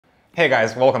Hey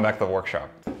guys, welcome back to the workshop.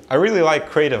 I really like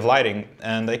creative lighting,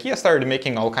 and IKEA started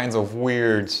making all kinds of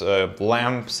weird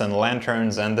lamps and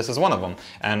lanterns, and this is one of them,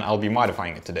 and I'll be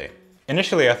modifying it today.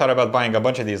 Initially I thought about buying a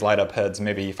bunch of these light up heads,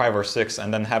 maybe 5 or 6,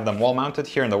 and then have them wall mounted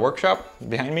here in the workshop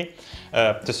behind me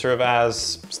to serve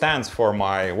as stands for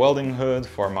my welding hood,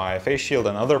 for my face shield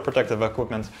and other protective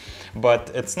equipment,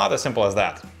 but it's not as simple as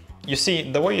that. You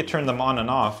see, the way you turn them on and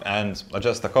off and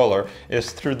adjust the color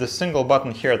is through this single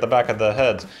button here at the back of the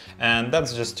head, and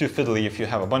that's just too fiddly if you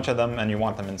have a bunch of them and you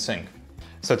want them in sync.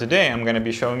 So today I'm going to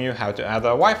be showing you how to add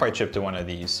a Wi-Fi chip to one of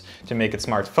these to make it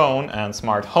smartphone and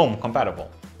smart home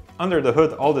compatible. Under the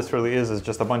hood, all this really is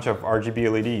just a bunch of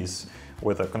RGB LEDs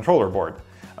with a controller board.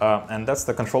 And that's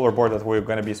the controller board that we're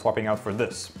going to be swapping out for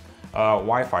this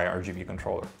Wi-Fi RGB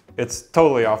controller. It's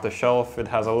totally off the shelf. It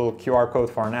has a little QR code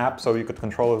for an app, so you could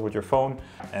control it with your phone.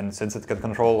 And since it can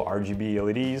control RGB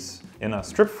LEDs in a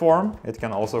strip form, it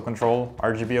can also control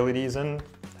RGB LEDs in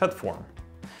head form.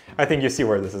 I think you see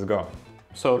where this is going.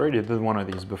 So I already did one of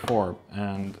these before,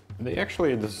 and they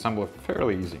actually disassemble it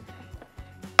fairly easy.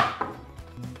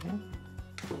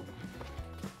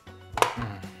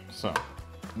 So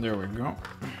there we go.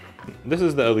 This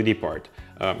is the LED part.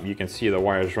 You can see the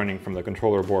wires running from the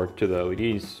controller board to the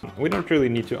LEDs. We don't really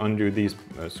need to undo these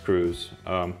screws.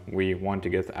 We want to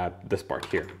get at this part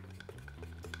here.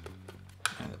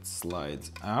 And it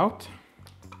slides out.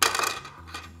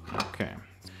 Okay.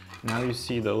 Now you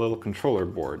see the little controller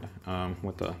board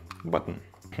with the button.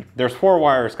 There's 4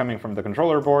 wires coming from the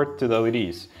controller board to the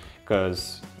LEDs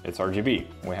because it's RGB.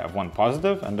 We have one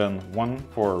positive and then one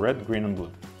for red, green, and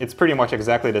blue. It's pretty much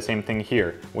exactly the same thing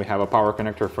here. We have a power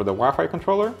connector for the Wi-Fi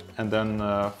controller and then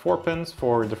 4 pins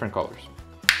for different colors.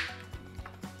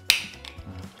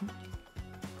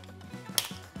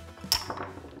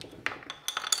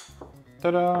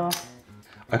 Ta-da!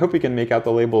 I hope you can make out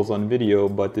the labels on video,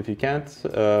 but if you can't,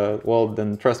 well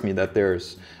then trust me that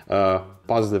there's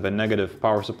positive and negative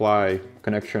power supply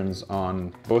connections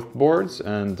on both boards,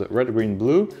 and red, green,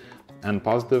 blue, and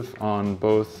positive on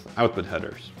both output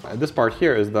headers. This part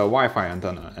here is the Wi-Fi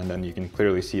antenna, and then you can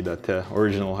clearly see that the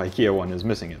original IKEA one is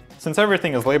missing it. Since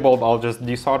everything is labeled, I'll just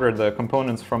desolder the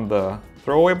components from the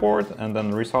throwaway board and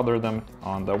then resolder them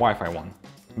on the Wi-Fi one.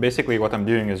 Basically what I'm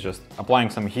doing is just applying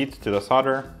some heat to the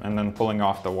solder and then pulling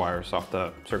off the wires off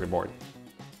the circuit board.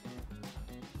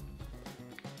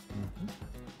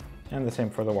 And the same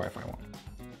for the Wi-Fi one.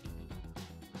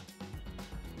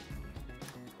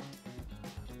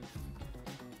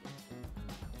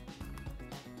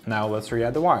 Now let's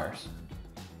re-add the wires.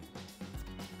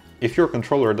 If your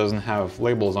controller doesn't have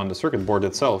labels on the circuit board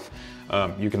itself,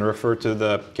 you can refer to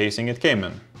the casing it came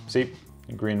in. See?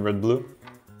 Green, red, blue.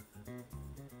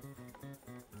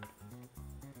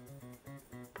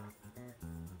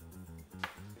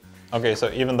 Okay,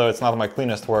 so even though it's not my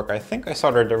cleanest work, I think I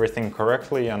soldered everything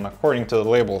correctly and according to the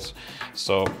labels.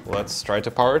 So let's try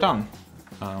to power it on.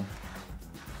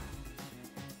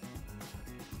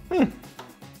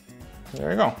 There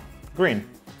we go, green.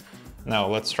 Now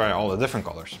let's try all the different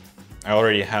colors. I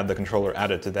already had the controller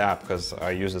added to the app because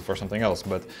I used it for something else,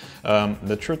 but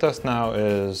the true test now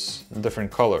is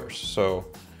different colors. So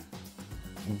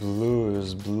blue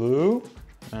is blue,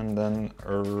 and then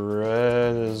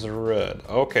red is red.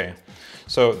 Okay,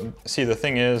 so see, the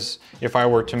thing is, if I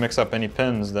were to mix up any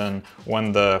pins, then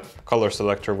when the color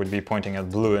selector would be pointing at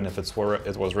blue, and if it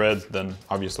was red, then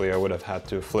obviously I would have had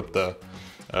to flip the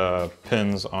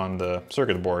pins on the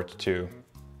circuit board to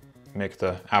make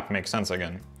the app make sense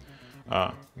again.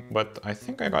 But I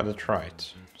think I got it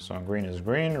right. So green is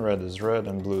green, red is red,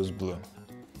 and blue is blue.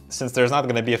 Since there's not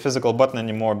going to be a physical button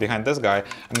anymore behind this guy,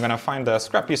 I'm going to find a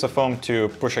scrap piece of foam to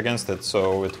push against it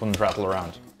so it wouldn't rattle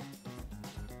around.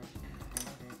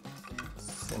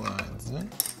 Slides in.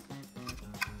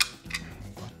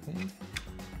 Button.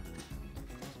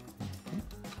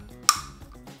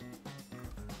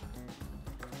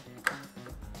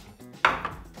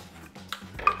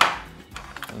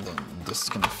 And then this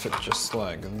can fit just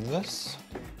like this.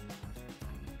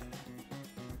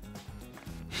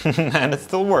 And it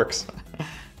still works.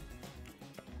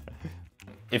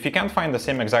 If you can't find the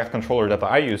same exact controller that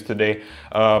I use today,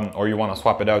 or you want to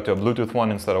swap it out to a Bluetooth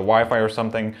one instead of Wi-Fi or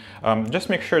something, just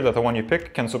make sure that the one you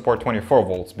pick can support 24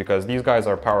 volts, because these guys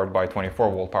are powered by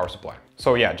 24-volt power supply.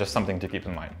 So yeah, just something to keep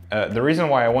in mind. The reason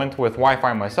why I went with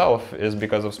Wi-Fi myself is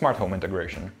because of smart home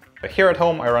integration. Here at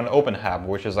home I run OpenHab,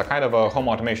 which is a kind of a home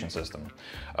automation system.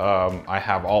 I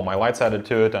have all my lights added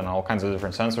to it and all kinds of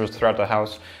different sensors throughout the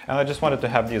house, and I just wanted to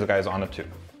have these guys on it too.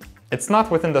 It's not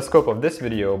within the scope of this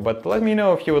video, but let me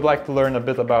know if you would like to learn a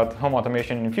bit about home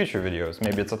automation in future videos.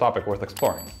 Maybe it's a topic worth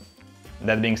exploring.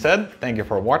 That being said, thank you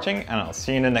for watching, and I'll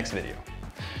see you in the next video.